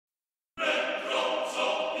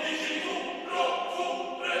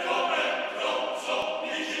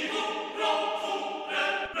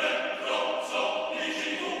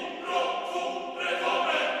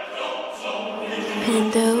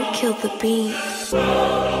kill the beat.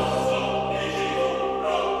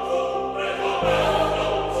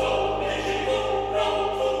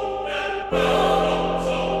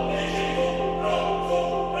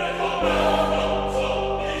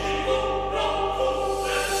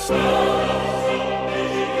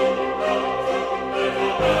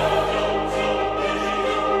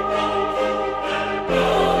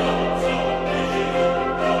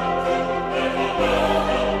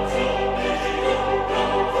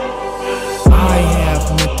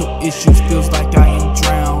 Issues, feels like I am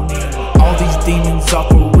drowning. All these demons are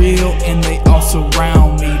for real and they all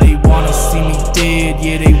surround me. They wanna see me dead,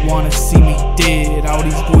 yeah, they wanna see me dead. All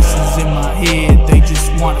these voices in my head, they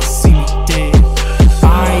just wanna see me dead.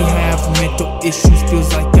 I have mental issues,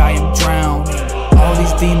 feels like I am drowning. All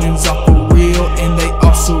these demons are for real and they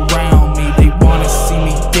all surround me. They wanna see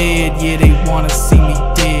me dead, yeah, they wanna see me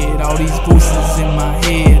dead. All these voices in my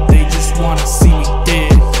head, they just wanna see me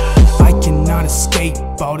dead. I cannot escape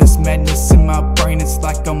all this madness in my brain. It's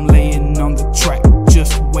like I'm laying on the track,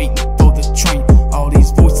 just waiting for the train. All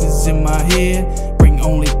these voices in my head bring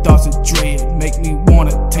only thoughts of dread. Make me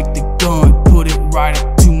wanna take the gun, put it right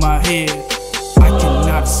up to my head. I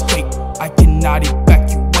cannot escape, I cannot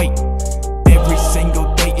evacuate. Every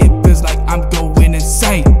single day it feels like I'm going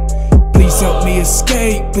insane. Please help me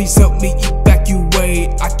escape, please help me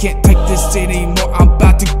evacuate. I can't take this anymore, I'm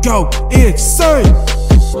about to go insane.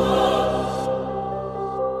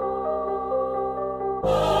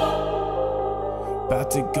 About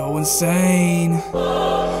to go insane.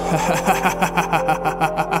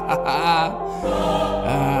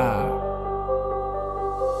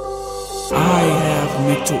 I have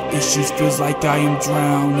mental issues, feels like I am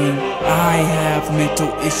drowning. I have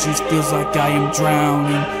mental issues, feels like I am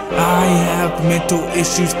drowning. I have mental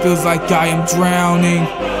issues, feels like I am drowning.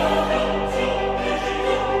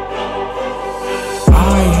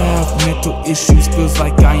 I have mental issues, feels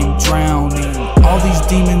like I am drowning. All these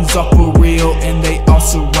demons are for real and they all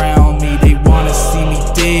surround me. They wanna see me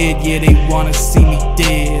dead, yeah, they wanna see me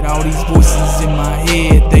dead. All these voices in my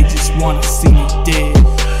head, they just wanna see me dead.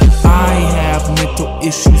 I have mental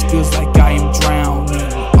issues, feels like I am drowning.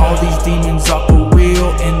 All these demons are for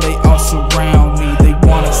real and they all surround me. They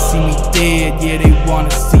wanna see me dead, yeah, they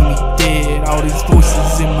wanna see me dead. All these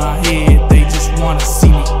voices in my head, they just wanna see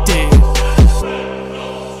me dead.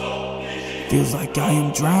 Feels like I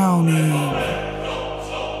am drowning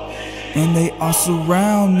and they all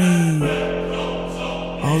surround me.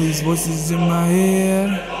 All these voices in my head,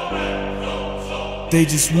 they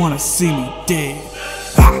just wanna see me dead.